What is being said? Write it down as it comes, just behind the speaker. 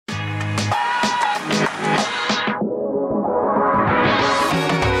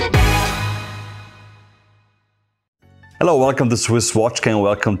Hello, welcome to Swiss Watch Gang.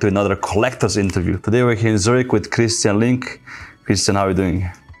 Welcome to another collector's interview. Today we're here in Zurich with Christian Link. Christian, how are you doing?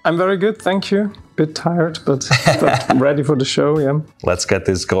 I'm very good, thank you. Bit tired, but ready for the show, yeah. Let's get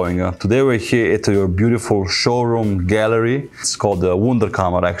this going. Today we're here at your beautiful showroom gallery. It's called the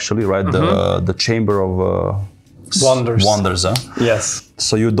Wunderkammer, actually, right? The Chamber of Wonders. Wonders, huh? Yes.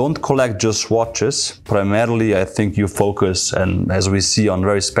 So you don't collect just watches. Primarily, I think you focus, and as we see, on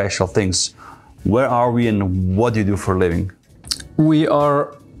very special things. Where are we and what do you do for a living? We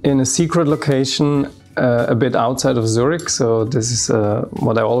are in a secret location a bit outside of Zurich. So this is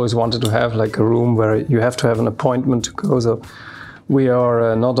what I always wanted to have, like a room where you have to have an appointment to go. So we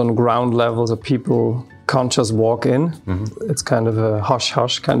are not on ground level, so people can't just walk in. It's kind of a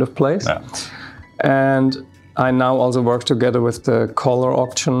hush-hush kind of place. Yeah. And I now also work together with the Color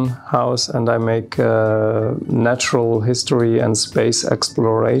Auction House, and I make natural history and space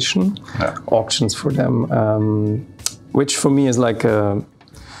exploration auctions for them, which for me is like a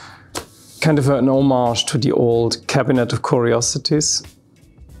kind of an homage to the old Cabinet of Curiosities,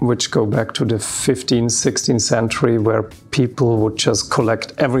 which go back to the 15th, 16th century, where people would just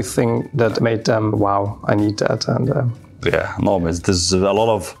collect everything that made them, wow, I need that. And yeah, no, there's a lot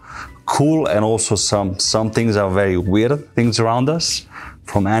of cool, and also some things are very weird things around us,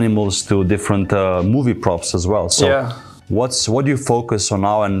 from animals to different movie props as well. So yeah. What do you focus on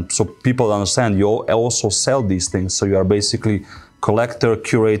now? And so people understand, you also sell these things. So you are basically collector,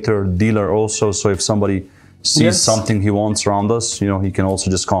 curator, dealer also. So if somebody sees something he wants around us, you know, he can also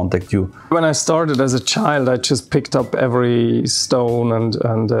just contact you. When I started as a child, I just picked up every stone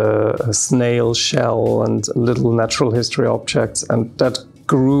and a snail shell and little natural history objects, and that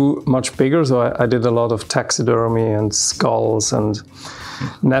grew much bigger. So I did a lot of taxidermy and skulls and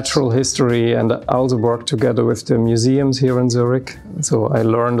natural history, and I also worked together with the museums here in Zurich. So I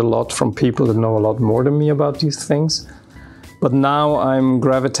learned a lot from people that know a lot more than me about these things. But now I'm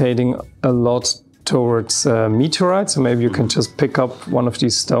gravitating a lot towards meteorites. So maybe you can just pick up one of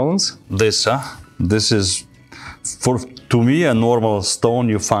these stones. This is, to me, a normal stone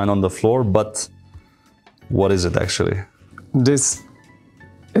you find on the floor, but what is it actually? This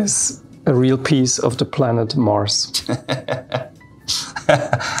is a real piece of the planet Mars.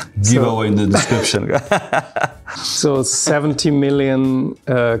 Give away in the description. So 70 million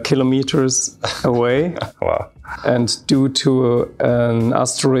kilometers away. Wow. And due to an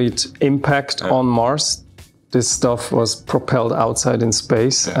asteroid impact on Mars, this stuff was propelled outside in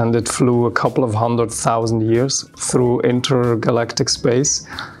space, and it flew a couple of 100,000 years through intergalactic space.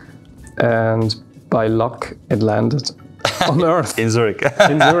 And by luck, it landed on Earth. In Zurich.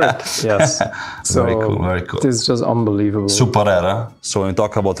 In Zurich, yes. So very cool, very cool. This is just unbelievable. Super rare, huh? So when you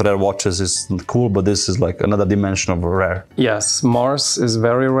talk about rare watches, it's cool, but this is like another dimension of rare. Yes, Mars is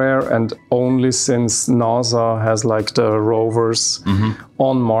very rare, and only since NASA has like the rovers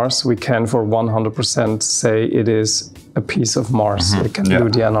on Mars, we can for 100% say it is a piece of Mars. We can do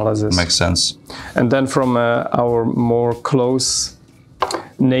the analysis. Makes sense. And then from our more close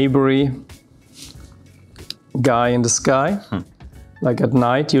neighboring guy in the sky, like at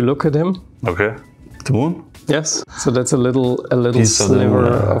night you look at him. Okay. The moon? Yes. So that's a little Piece sliver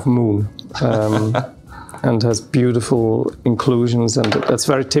of moon, and has beautiful inclusions, and that's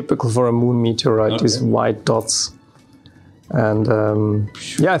very typical for a moon meteorite. These white dots. And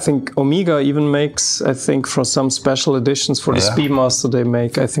I think Omega even makes, I think for some special editions for the Speedmaster, they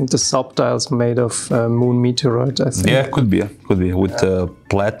make, I think, the subdials made of moon meteorite, I think. Yeah, could be with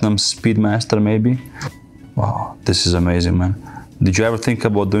platinum Speedmaster maybe. Wow, this is amazing, man. Did you ever think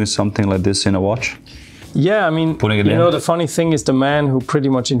about doing something like this in a watch? Yeah, I mean, you know, the funny thing is the man who pretty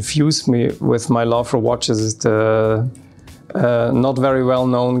much infused me with my love for watches is the not very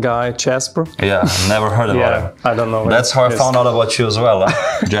well-known guy, Jasper. Yeah, never heard about him. I don't know. That's how I found out about you as well.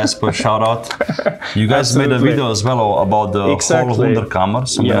 Huh? Jasper, shout out. You guys made a video as well about the whole Wunderkammer.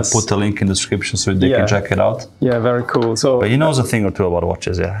 So I'm going to put the link in the description so they can check it out. Yeah, very cool. So, but he knows a thing or two about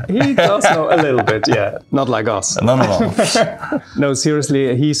watches, yeah. He does know a little bit, yeah. Not like us. No. No,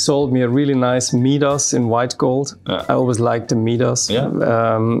 seriously, he sold me a really nice Midas in white gold. I always liked the Midas. Yeah.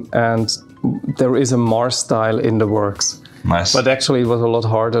 And there is a Mars style in the works. Nice. But actually it was a lot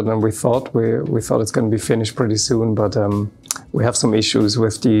harder than we thought. We thought it's going to be finished pretty soon, but we have some issues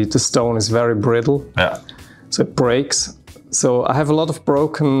with the stone is very brittle. Yeah. So it breaks. So I have a lot of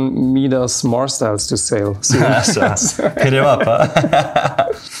broken Midas Mars styles to sell. So hit him up,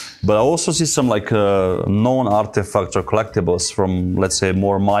 huh? But I also see some like known artifacts or collectibles from, let's say,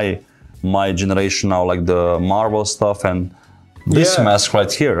 more my generation now, like the Marvel stuff and this mask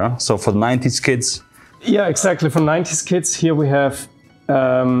right here. Huh? So for the 90s kids. Yeah, exactly. For 90s kids, here we have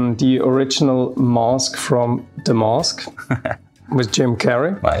The original mask from The Mask with Jim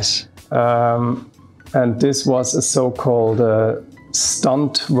Carrey. Nice. And this was a so-called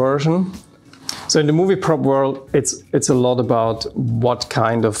stunt version. So in the movie prop world, it's a lot about what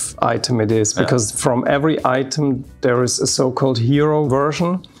kind of item it is, because from every item there is a so-called hero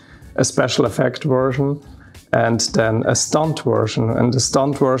version, a special effect version, and then a stunt version. And the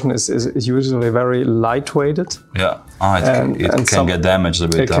stunt version is usually very lightweighted. Yeah, it can get damaged a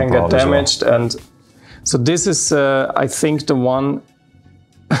bit. It can get damaged, well. And so this is, I think, the one.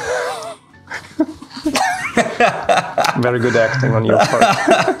 Very good acting on your part.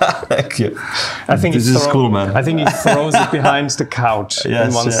 Thank you. I think this is cool, man. I think he throws it behind the couch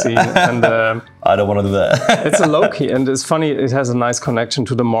in one scene. And I don't want to do that. It's a low-key, and it's funny, it has a nice connection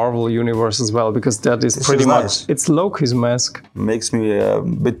to the Marvel universe as well, because that is pretty much, nice. It's Loki's mask. Makes me a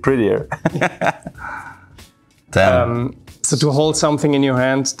bit prettier. Damn. So to hold something in your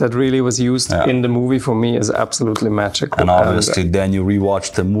hand that really was used in the movie, for me, is absolutely magical. And obviously then you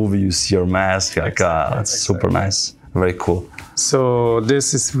rewatch the movie, you see your mask, like, that's super nice. Very cool. So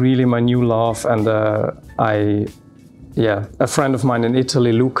this is really my new love, and a friend of mine in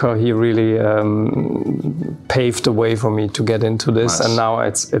Italy, Luca, he really paved the way for me to get into this, and now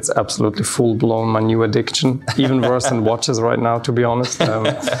it's absolutely full-blown my new addiction, even worse than watches right now, to be honest.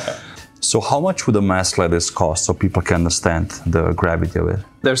 So how much would a mask like this cost, so people can understand the gravity of it?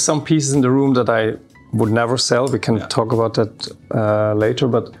 There's some pieces in the room that I would never sell. We can talk about that later,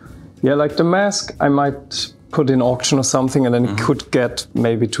 but yeah, like the mask, I might put in auction or something, and then it could get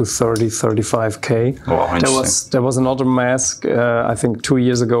maybe to 30, 35K. Oh, there was another mask, I think 2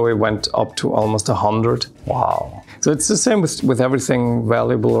 years ago, it went up to almost 100. Wow. So it's the same with everything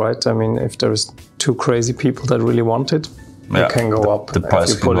valuable, right? I mean, if there's two crazy people that really want it, it can go up. The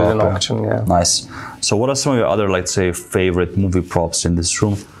price if you put it in auction, Nice. So what are some of your other, let's say, favorite movie props in this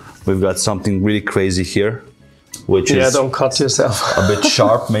room? We've got something really crazy here, which is... don't cut yourself. A bit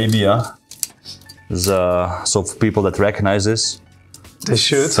sharp, maybe, yeah? So for people that recognize this, they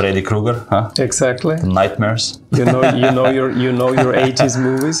should. Freddy Krueger, huh? Exactly. The nightmares. You know your 80s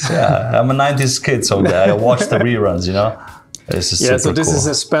movies. Yeah, I'm a 90s kid, so I watch the reruns. You know. This is so this cool. is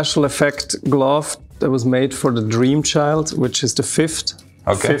a special effect glove that was made for the Dream Child, which is the fifth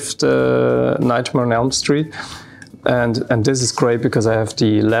Nightmare on Elm Street, and this is great because I have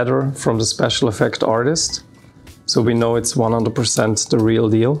the letter from the special effect artist, so we know it's 100% the real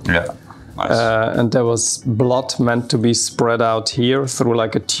deal. Yeah. Nice. And there was blood meant to be spread out here through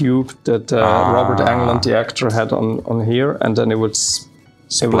like a tube that Robert Englund, the actor, had on here, and then it would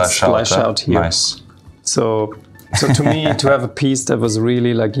splash out here. Nice. So to me, to have a piece that was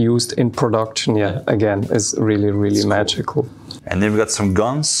really like used in production, again, is really, really magical. Cool. And then we got some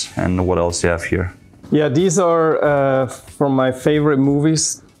guns, and what else do you have here? Yeah, these are from my favorite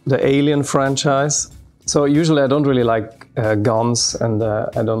movies, the Alien franchise. So usually I don't really like guns, and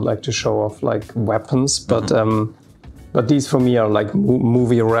I don't like to show off like weapons, but these for me are like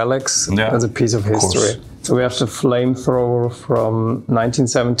movie relics as a piece of history. So we have the flamethrower from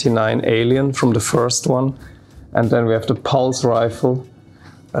 1979, Alien, from the first one, and then we have the pulse rifle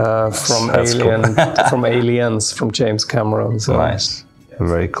from from Aliens, from James Cameron. So. Nice,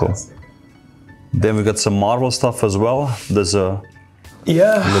 very cool. Then we got some Marvel stuff as well. There's a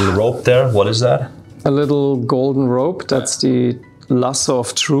little rope there. What is that? A little golden rope, that's the lasso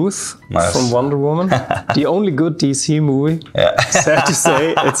of truth from Wonder Woman. The only good DC movie. Yeah. Sad to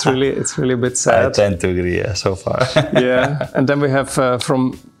say, it's really a bit sad. I tend to agree, so far. And then we have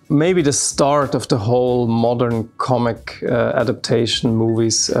from maybe the start of the whole modern comic adaptation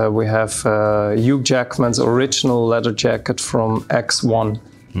movies, we have Hugh Jackman's original leather jacket from X1.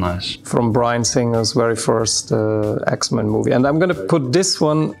 Nice. From Bryan Singer's very first X-Men movie. And I'm going to put this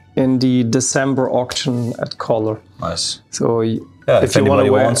one in the December auction at Color. Nice. So if you want to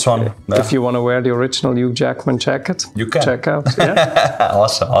wear, wants one, if you want to wear the original Hugh Jackman jacket, you can check out.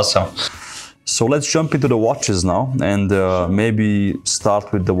 Awesome. So let's jump into the watches now, and maybe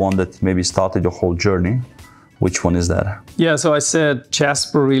start with the one that maybe started your whole journey. Which one is that? Yeah, so I said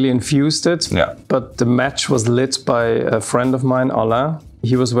Jasper really infused it, but the match was lit by a friend of mine, Alain.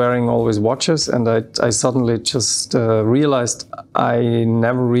 He was wearing always watches, and I suddenly just realized I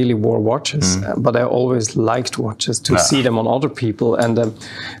never really wore watches, but I always liked watches to see them on other people. And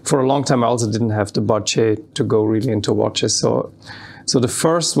for a long time, I also didn't have the budget to go really into watches. So the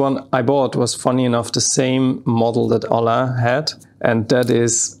first one I bought was, funny enough, the same model that Alain had, and that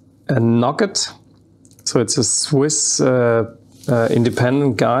is a Nugget. So it's a Swiss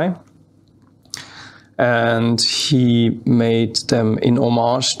independent guy. And he made them in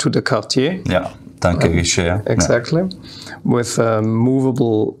homage to the Cartier. Yeah. Tanke yeah. Exactly. With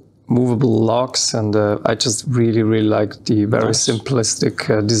movable locks, and I just really like the very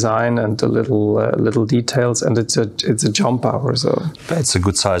simplistic design and the little details, and it's a jump hour, so it's a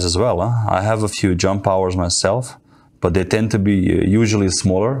good size as well. Huh? I have a few jump hours myself, but they tend to be usually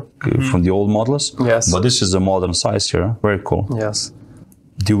smaller from the old models. Yes. But this is a modern size here. Very cool. Yes.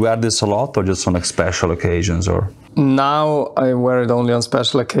 Do you wear this a lot, or just on like special occasions, or? Now I wear it only on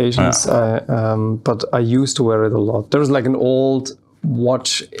special occasions, but I used to wear it a lot. There's like an old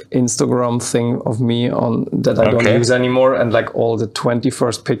watch Instagram thing of me on that I don't use anymore, and like all the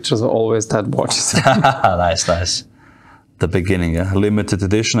 21st pictures are always that watches. Nice. The beginning, limited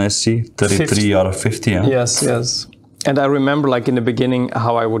edition. I see 33 50. Out of 50. Yeah? Yes. And I remember, like in the beginning,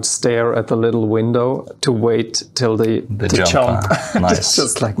 how I would stare at the little window to wait till the jump. Nice. It's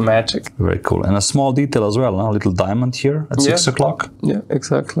just like magic. Very cool. And a small detail as well, a little diamond here at 6 o'clock. Yeah,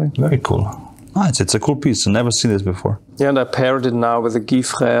 exactly. Very cool. Nice. It's a cool piece. I've never seen this before. Yeah, and I paired it now with a Guy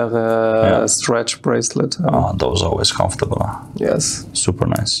Frère stretch bracelet. Those are always comfortable. Yes. Super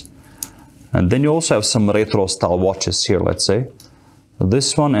nice. And then you also have some retro style watches here, let's say.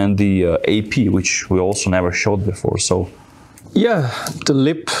 This one and the AP, which we also never showed before. So, yeah, the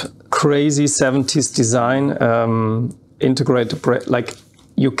lip crazy 70s design, integrated like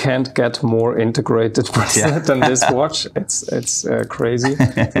you can't get more integrated bracelet than this watch. It's crazy.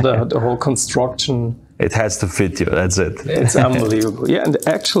 The whole construction. It has to fit you. That's it. It's unbelievable. Yeah, and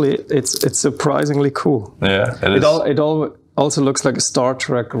actually, it's surprisingly cool. Yeah, it also looks like a Star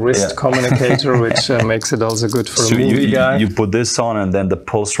Trek wrist communicator, which makes it also good for a movie guy. You put this on and then the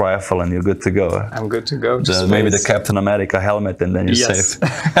pulse rifle and you're good to go. I'm good to go. Maybe the Captain America helmet and then you're safe.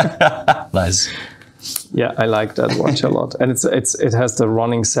 Nice. Yeah, I like that watch a lot. And it has the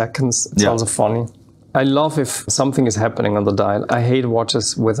running seconds. It's also funny. I love if something is happening on the dial. I hate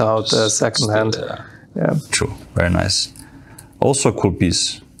watches without second hand. Yeah. True. Very nice. Also a cool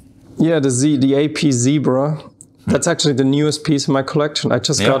piece. Yeah, the AP Zebra. That's actually the newest piece in my collection. I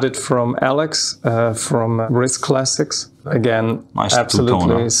just got it from Alex from Wrist Classics. Again, nice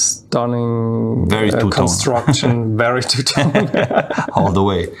absolutely stunning construction, very two-tone. All the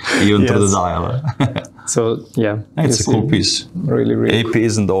way, even through the dial. So, yeah. It's a cool piece. Really AP cool.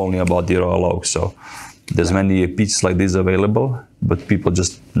 isn't only about the raw log, so there's many pieces like this available, but people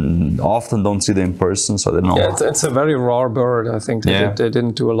just often don't see them in person, so they don't know. Yeah, it's a very rare bird. I think they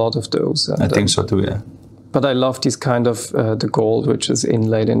didn't do a lot of those. And, I think so too, yeah. But I love these kind of the gold, which is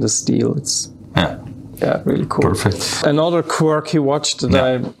inlaid in the steel. It's really cool. Perfect. Another quirky watch that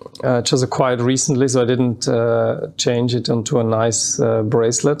I just acquired recently, so I didn't change it onto a nice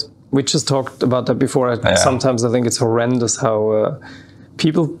bracelet. We just talked about that before. Sometimes I think it's horrendous how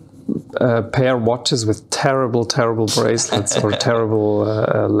people pair watches with terrible bracelets or terrible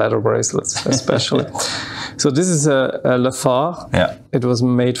leather bracelets, especially. So this is a Le Phare. Yeah. It was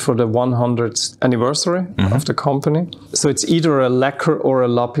made for the 100th anniversary of the company. So it's either a lacquer or a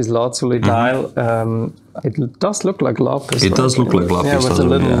lapis lazuli dial. It does look like lapis. It does look like lapis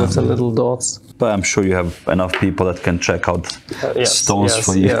lazuli. With the little dots. But I'm sure you have enough people that can check out stones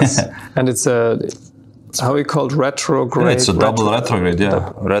for you. Yes. And it's how we called retrograde. Yeah, it's a double retrograde,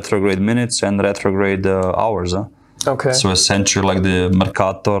 retrograde minutes and retrograde hours. Okay. So essentially like the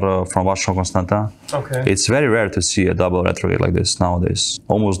Mercator from Vacheron Constantin. Okay. It's very rare to see a double retrograde like this nowadays.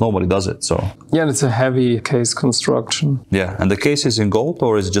 Almost nobody does it, so. Yeah, and it's a heavy case construction. Yeah, and the case is in gold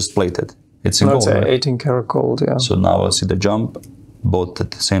or is it just plated? It's in gold, it's 18 karat gold, yeah. So now I'll see the jump both at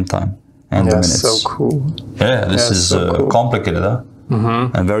the same time and the minutes. So cool. Yeah, this is so cool. Complicated, huh?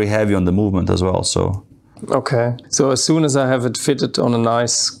 And very heavy on the movement as well, so. Okay, so as soon as I have it fitted on a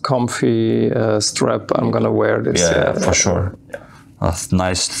nice, comfy strap, I'm gonna wear this. Yeah, for sure. A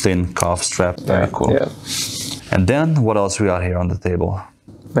nice, thin calf strap, very cool. Yeah. And then, what else we got here on the table?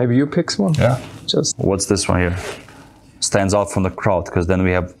 Maybe you pick one? Yeah. What's this one here? Stands out from the crowd, because then we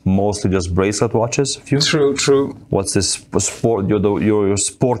have mostly just bracelet watches. True. What's this your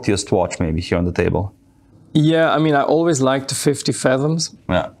sportiest watch maybe here on the table? Yeah, I mean, I always liked the 50 Fathoms.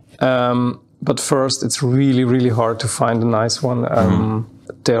 Yeah. But first, it's really hard to find a nice one.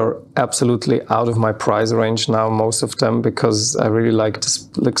 They're absolutely out of my price range now, most of them, because I really like this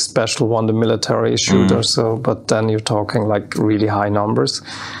special one, the military shooter. So, but then you're talking like really high numbers.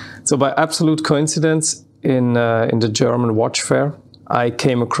 So by absolute coincidence, in the German watch fair, I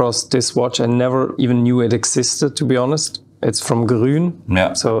came across this watch. I never even knew it existed, to be honest. It's from Grün,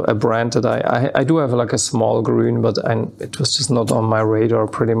 so a brand that I do have like a small Grün, but it was just not on my radar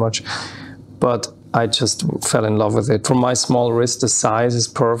pretty much. But I just fell in love with it. For my small wrist, the size is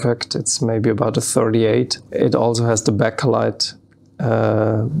perfect. It's maybe about a 38. It also has the backlight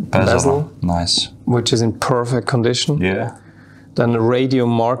bezel, nice, which is in perfect condition. Yeah. Then radio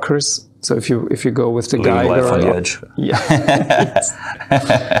markers. So if you go with the Living Geiger, life on the edge. yeah.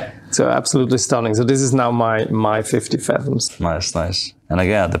 So absolutely stunning. So this is now my 50 fathoms. Nice, nice. And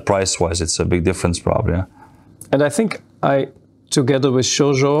again, the price-wise, it's a big difference, probably. Yeah? And I think together with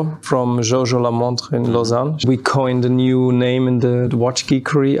Jojo from Jojo La Montre in Lausanne, we coined a new name in the watch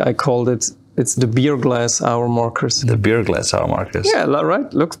geekery. I called it's the beer glass hour markers. The beer glass hour markers. Yeah,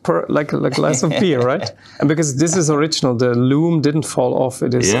 right. Looks like a glass of beer, right? And because this is original, the lume didn't fall off.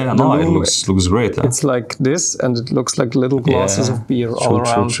 It is. Yeah, no, it looks great. Huh? It's like this, and it looks like little glasses of beer all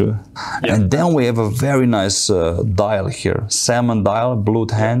around. True. Yeah. And then we have a very nice dial here, salmon dial,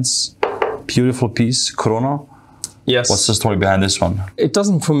 blued hands, beautiful piece, chrono. Yes. What's the story behind this one? It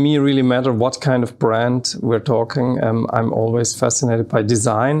doesn't for me really matter what kind of brand we're talking. I'm always fascinated by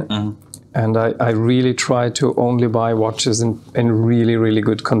design. And I really try to only buy watches in really, really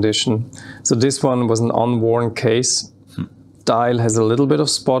good condition. So this one was an unworn case. Dial has a little bit of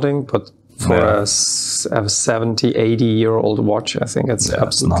spotting, but for a 70, 80-year-old watch, I think it's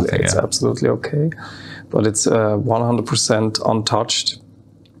absolutely okay. But it's 100% untouched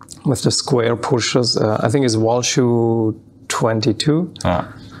with the square pushers. I think it's Walshu 22.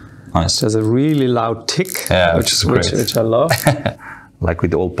 Nice. There's a really loud tick, which I love. Like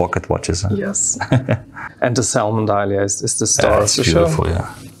with the old pocket watches. Huh? Yes. And the salmon dial is the star of the show. Beautiful,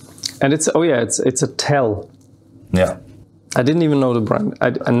 yeah. And it's a Tell. Yeah. I didn't even know the brand.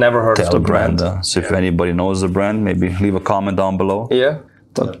 I never heard of the brand. So if anybody knows the brand, maybe leave a comment down below. Yeah.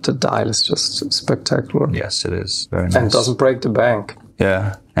 But the dial is just spectacular. Yes, it is. Very nice. And it doesn't break the bank.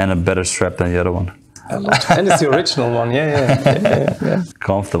 Yeah. And a better strap than the other one. And it's the original one. Yeah.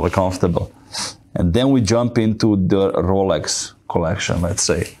 Comfortable. And then we jump into the Rolex collection, let's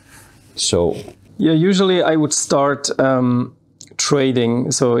say. So yeah, usually I would start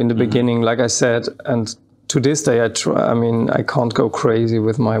trading. So in the beginning, like I said, and to this day, I can't go crazy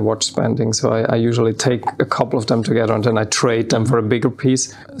with my watch spending. So I usually take a couple of them together and then I trade them for a bigger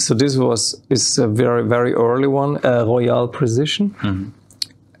piece. So this is a very, very early one, Royal Precision.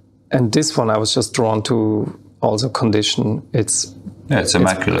 And this one I was just drawn to also condition. It's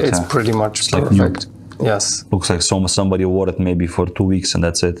immaculate. It's pretty much perfect. Yes. Looks like somebody wore it maybe for 2 weeks and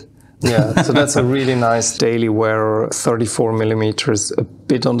that's it. Yeah, so that's a really nice daily wear, 34 millimeters, a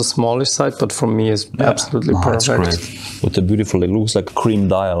bit on the smallish side, but for me is absolutely perfect. That's great. With a beautiful, it looks like a cream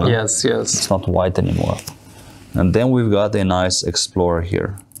dial. Yes. It's not white anymore. And then we've got a nice Explorer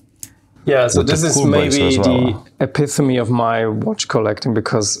here. Yeah, so this is maybe the epitome of my watch collecting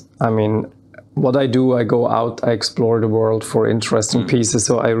because, what I do, I go out, I explore the world for interesting pieces.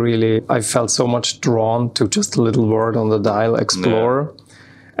 So I felt so much drawn to just a little word on the dial, Explorer.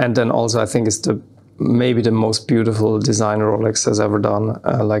 And then also I think it's maybe the most beautiful design Rolex has ever done,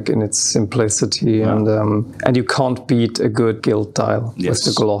 like in its simplicity. And you can't beat a good gilt dial with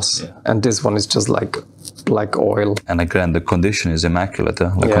the gloss. Yeah. And this one is just like black oil. And again, the condition is immaculate,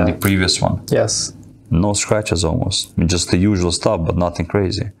 like on the previous one. Yes. No scratches almost. Just the usual stuff, but nothing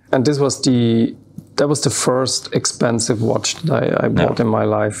crazy. And this was that was the first expensive watch that I bought in my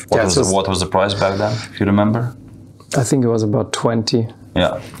life. What was the price back then, if you remember? I think it was about 20.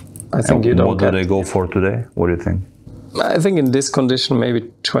 Yeah. I think what do they go for today? What do you think? I think in this condition,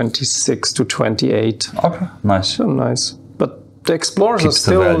 maybe 26 to 28. Okay, nice. So nice. But the Explorers are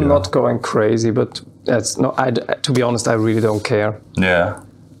still not going crazy, but to be honest, I really don't care. Yeah.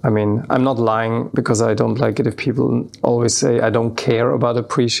 I'm not lying because I don't like it if people always say I don't care about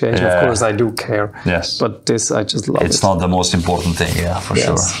appreciation. Of course, I do care. Yes. But this, I just love it. It's not the most important thing, for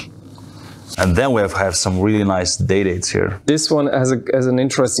sure. And then we have some really nice dates here. This one has an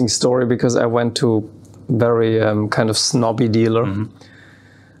interesting story because I went to very kind of snobby dealer.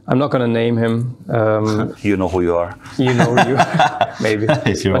 I'm not going to name him. You know who you are. You know who you are, maybe. But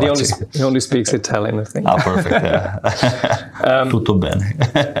he only speaks Italian, I think. Perfect, yeah. Tutto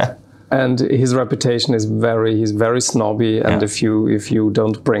bene. And his reputation is he's very snobby. And if you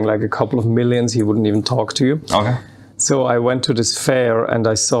don't bring like a couple of millions, he wouldn't even talk to you. Okay. So I went to this fair and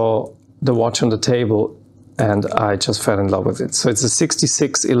I saw the watch on the table and I just fell in love with it. So it's a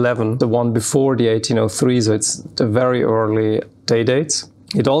 6611, the one before the 1803. So it's the very early day dates.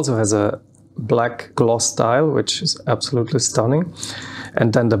 It also has a black gloss dial, which is absolutely stunning.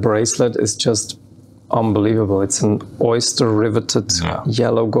 And then the bracelet is just unbelievable. It's an oyster riveted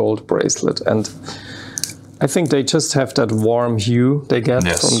yellow gold bracelet. And I think they just have that warm hue they get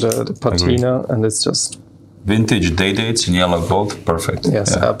from the patina. And it's just... Vintage day dates in yellow gold, perfect.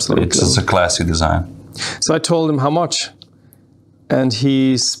 Yes, absolutely. It's a classic design. So I told him how much. and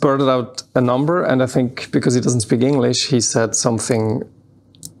he spurted out a number, and I think because he doesn't speak English, he said something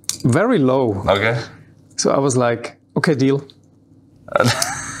very low. Okay. So I was like, okay, deal.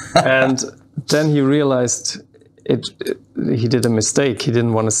 And then he realized he did a mistake. He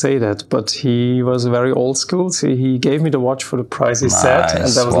didn't want to say that, but he was very old school. So he gave me the watch for the price he said,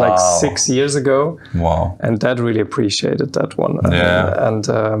 and that was like 6 years ago. Wow. And Dad really appreciated that one. Yeah.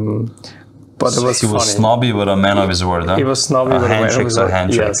 But it was he was snobby, but a man of his word. Huh? He was snobby, but a man of his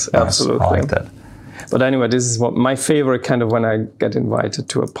word. Yes, absolutely. I like that. But anyway, this is what my favorite kind of when I get invited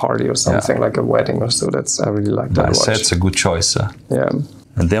to a party or something like a wedding or so. I really like that watch. That's a good choice. Yeah.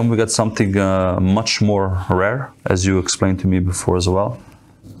 And then we got something much more rare, as you explained to me before as well.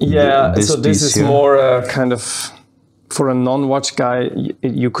 Yeah, so this is here. More kind of, for a non-watch guy,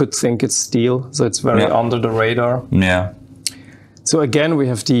 you could think it's steel. So it's very under the radar. Yeah. So again, we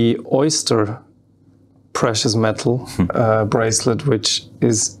have the Oyster precious metal bracelet, which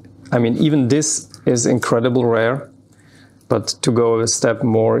is, I mean, even this is incredible rare. But to go a step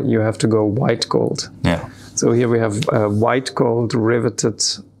more, you have to go white gold. Yeah. So here we have a white gold riveted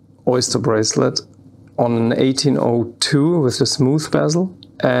Oyster bracelet on an 1802 with a smooth bezel.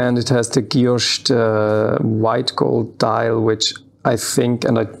 And it has the guilloche white gold dial, which I think,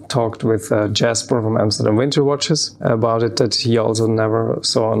 and I talked with Jasper from Amsterdam Winter Watches about it, that he also never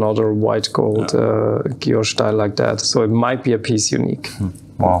saw another white gold guilloche dial like that. So it might be a piece unique.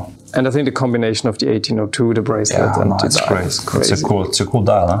 Wow. And I think the combination of the 1802, the bracelet, and the dial is crazy. It's a cool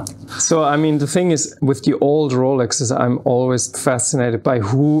dial, huh? So, I mean, the thing is, with the old Rolexes, I'm always fascinated by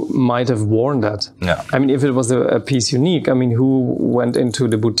who might have worn that. Yeah. I mean, if it was a piece unique, I mean, who went into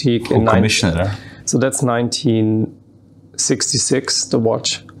the boutique in commissioned it? So that's 1966, the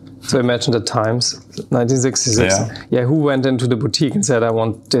watch. So imagine the times, 1966. Yeah, who went into the boutique and said, I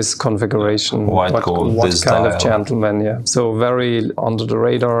want this configuration. White gold, what this kind dial. of gentleman, yeah. So very under the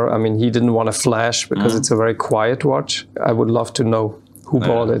radar. I mean, he didn't want to flash because it's a very quiet watch. I would love to know who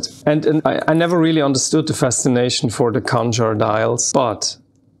bought it. And I never really understood the fascination for the Kanjar dials. But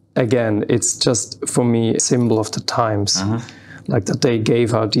again, it's just, for me, a symbol of the times. Like that they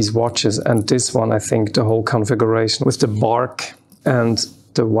gave out these watches. And this one, I think, the whole configuration with the bark and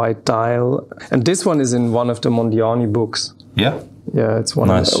the white dial, and this one is in one of the Mondiani books. Yeah, it's one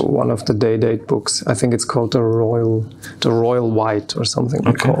of the date books. I think it's called the Royal White or something.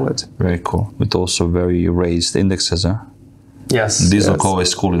 We call it. Very cool. With also very raised indexes, huh? Yes. These look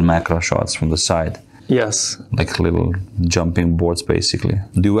always cool in macro shots from the side. Yes. Like little jumping boards, basically.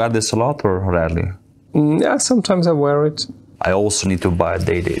 Do you wear this a lot or rarely? Yeah, sometimes I wear it. I also need to buy a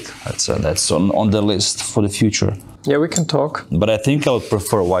date. That's on the list for the future. Yeah, we can talk. But I think I would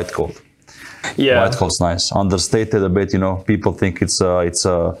prefer white gold. Yeah, white gold's nice. Understated a bit, you know. People think it's a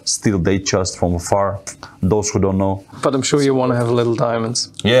steel date just from afar. Those who don't know. But I'm sure you want to have little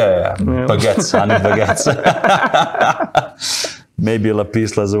diamonds. Yeah. Baguettes. I need baguettes. Maybe a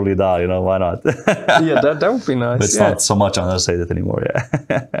lapis lazuli dial, you know, why not? Yeah, that would be nice. But it's not so much understated anymore,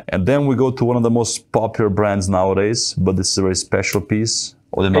 And then we go to one of the most popular brands nowadays, but this is a very special piece.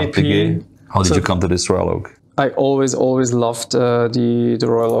 Audemars Piguet. How did you come to this Royal Oak? I always loved the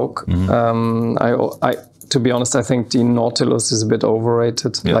Royal Oak. I to be honest, I think the Nautilus is a bit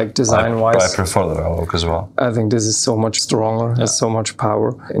overrated, like design-wise. I prefer the Royal Oak as well. I think this is so much stronger, has so much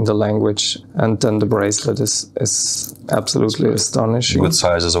power in the language. And then the bracelet is absolutely astonishing. Good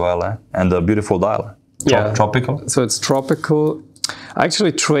size as well, eh? And a beautiful dial. Tropical? So it's tropical. I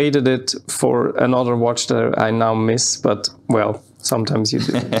actually traded it for another watch that I now miss, but, well, sometimes you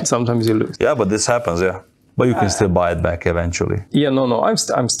do. Sometimes you lose. Yeah, but this happens, But you can still buy it back eventually. Yeah, no,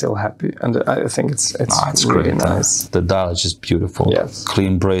 I'm still happy, and I think it's really great, nice. The dial is just beautiful. Yes.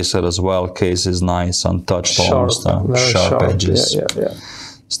 Clean bracelet as well. Case is nice, untouched, almost sharp edges. Yeah.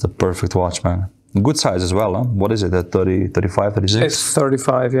 It's the perfect watch, man. Good size as well, huh? What is it? At 30, 35, 36? It's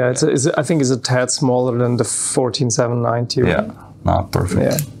 35. Yeah, I think it's a tad smaller than the 14790. Yeah. No, perfect.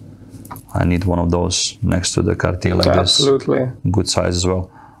 Yeah. I need one of those next to the Cartier like this. Absolutely. Good size as well.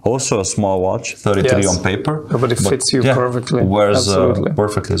 Also a small watch, 33 on paper. But it fits you perfectly. Wears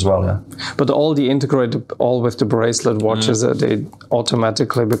perfectly as well, But all the integrated, all with the bracelet watches, they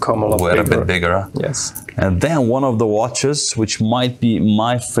automatically become a lot bigger. A bit bigger, huh? Yes. And then one of the watches, which might be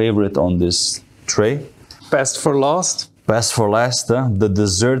my favorite on this tray. Best for last? Best for last, the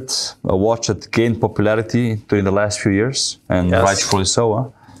dessert, a watch that gained popularity during the last few years, and rightfully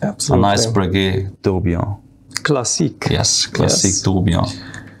so. Absolutely. A nice Breguet tourbillon. Classique. Yes, classique tourbillon.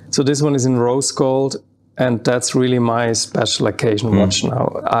 So this one is in rose gold, and that's really my special occasion watch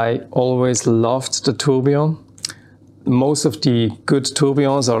now. I always loved the tourbillon. Most of the good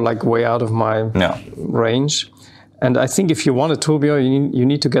tourbillons are like way out of my range. And I think if you want a tourbillon, you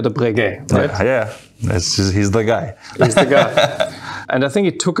need to get a Breguet, right? Yeah. He's the guy. He's the guy. And I think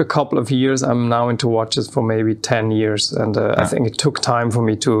it took a couple of years. I'm now into watches for maybe 10 years. And I think it took time for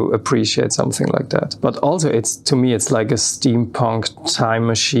me to appreciate something like that. But also, to me, it's like a steampunk time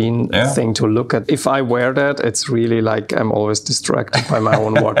machine thing to look at. If I wear that, it's really like I'm always distracted by my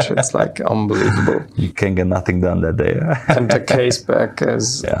own watch. It's like unbelievable. You can get nothing done that day. And the case back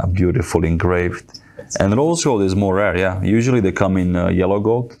is... Yeah, beautifully engraved. And rose gold is more rare, yeah. Usually they come in yellow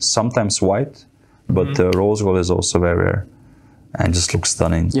gold, sometimes white. But rose gold is also very rare. And just looks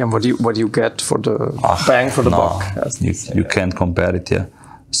stunning. Yeah, what do you get for the bang for the buck? You can't compare it, yeah.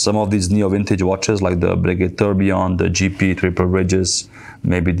 Some of these neo-vintage watches, like the Breguet Tourbillon, the GP Triple Bridges,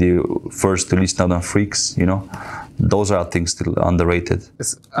 maybe the first release Northern Freaks, you know, those are things still underrated.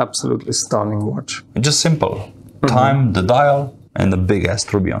 It's absolutely stunning watch. Just simple. Time, the dial, and the big-ass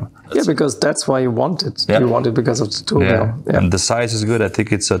tourbillon. Yeah, because that's why you want it. Yeah. You want it because of the tourbillon. Yeah. And the size is good. I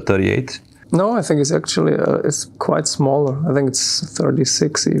think it's a 38. No, I think it's actually it's quite smaller. I think it's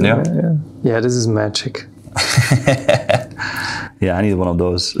 36 even. Yeah, this is magic. Yeah, I need one of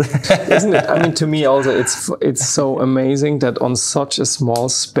those. Isn't it? I mean, to me also, it's so amazing that on such a small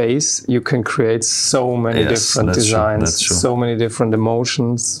space you can create so many different designs, so many different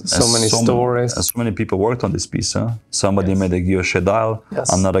emotions, so many stories. And so many people worked on this piece. Huh? Somebody made a guilloche dial,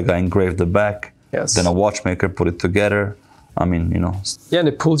 another guy engraved the back, then a watchmaker put it together. I mean, you know. Yeah, and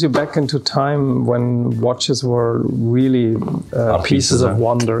it pulls you back into time when watches were really pieces of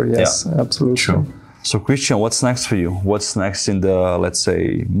wonder. Yes, absolutely. True. So, Christian, what's next for you? What's next in the, let's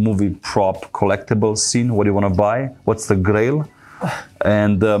say, movie prop collectible scene? What do you want to buy? What's the grail?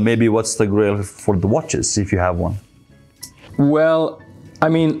 And maybe what's the grail for the watches, if you have one? Well, I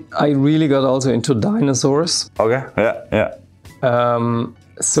mean, I really got also into dinosaurs. Okay, yeah.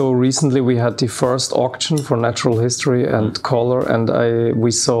 So recently we had the first auction for natural history and color, and we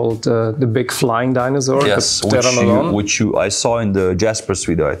sold the big flying dinosaur, which I saw in the Jasper's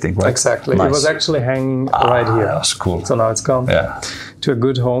video, I think, right? Exactly. Nice. It was actually hanging right here. That's cool. So now it's gone to a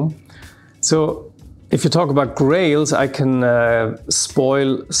good home. So if you talk about grails, I can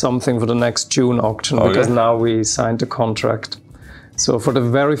spoil something for the next June auction because now we signed a contract. So for the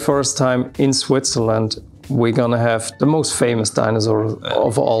very first time in Switzerland, we're gonna have the most famous dinosaur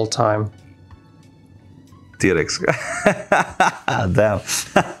of all time. T-Rex. Damn.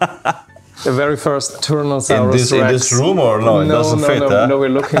 The very first Tyrannosaurus Rex. In this room or no? It doesn't fit, huh? No, we're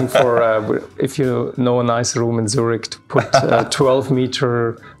looking for, if you know a nice room in Zurich, to put a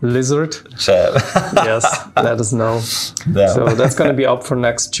 12-meter lizard. Yes, let us know. Damn. So that's gonna be up for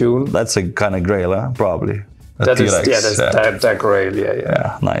next June. That's a kind of grail, huh? Probably. That grail,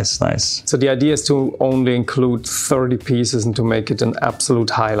 yeah. Nice. So the idea is to only include 30 pieces and to make it an absolute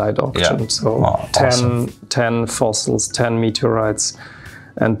highlight auction. Yeah. So 10 fossils, 10 meteorites,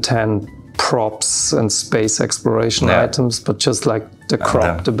 and 10 props and space exploration items, but just like the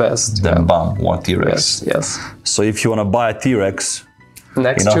crop, the best. Then bam, one T-Rex. Yes. So if you want to buy a T-Rex,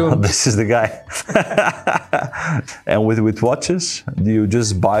 next June, this is the guy. And with watches, do you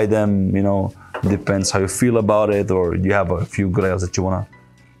just buy them, depends how you feel about it, or you have a few grails that you want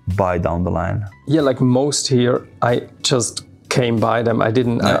to buy down the line? Yeah, like most here, I just came by them. I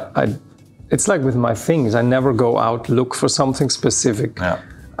didn't, it's like with my things, I never go out, look for something specific. Yeah.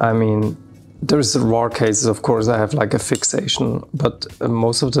 I mean, there's rare cases, of course, I have like a fixation, but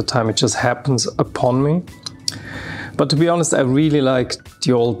most of the time it just happens upon me. But to be honest, I really like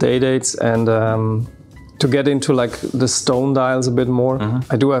the old dates and to get into like the stone dials a bit more.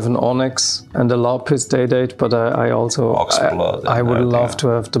 I do have an onyx and a lapis date, but I also I would love to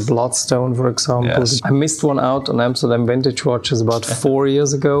have the bloodstone, for example. Yes. I missed one out on Amsterdam Vintage Watches about 4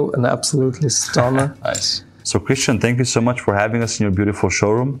 years ago, an absolutely stunner. Nice. So Christian, thank you so much for having us in your beautiful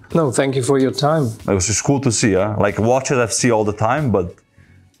showroom. No, thank you for your time. It was just cool to see, huh? Like watches I see all the time, but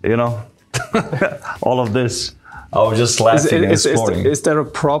all of this. I was just laughing and exploring. Is there a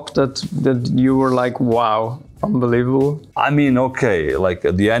prop that you were like, wow, unbelievable? I mean, okay, like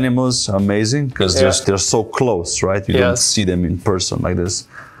the animals, amazing, because they're so close, right? You don't see them in person like this.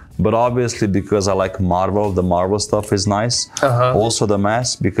 But obviously, because I like Marvel, the Marvel stuff is nice. Also the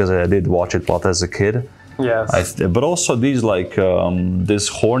mask, because I did watch it a lot as a kid. Yes. But also these, like this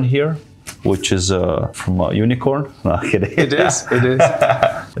horn here, which is from a unicorn. No, kidding. It is.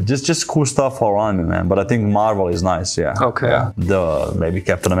 Just cool stuff all around me, man. But I think Marvel is nice, Okay. Yeah. The maybe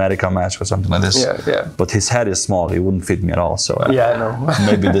Captain America mask or something like this. Yeah. But his head is small. He wouldn't fit me at all. So I know.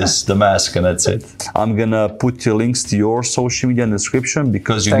 Maybe the mask and that's it. I'm gonna put the links to your social media in the description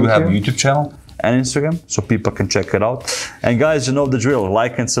because you do have a YouTube channel. and Instagram, so people can check it out. And guys, you know the drill.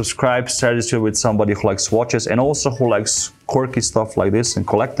 Like and subscribe. Share this video with somebody who likes watches and also who likes quirky stuff like this and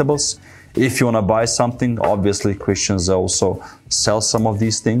collectibles. If you want to buy something, obviously Christian's also sells some of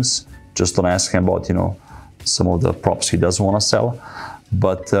these things. Just don't ask him about, you know, some of the props he doesn't want to sell.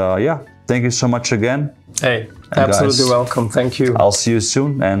 But yeah, thank you so much again. Hey, absolutely welcome. Thank you. I'll see you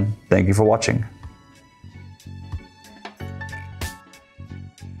soon, and thank you for watching.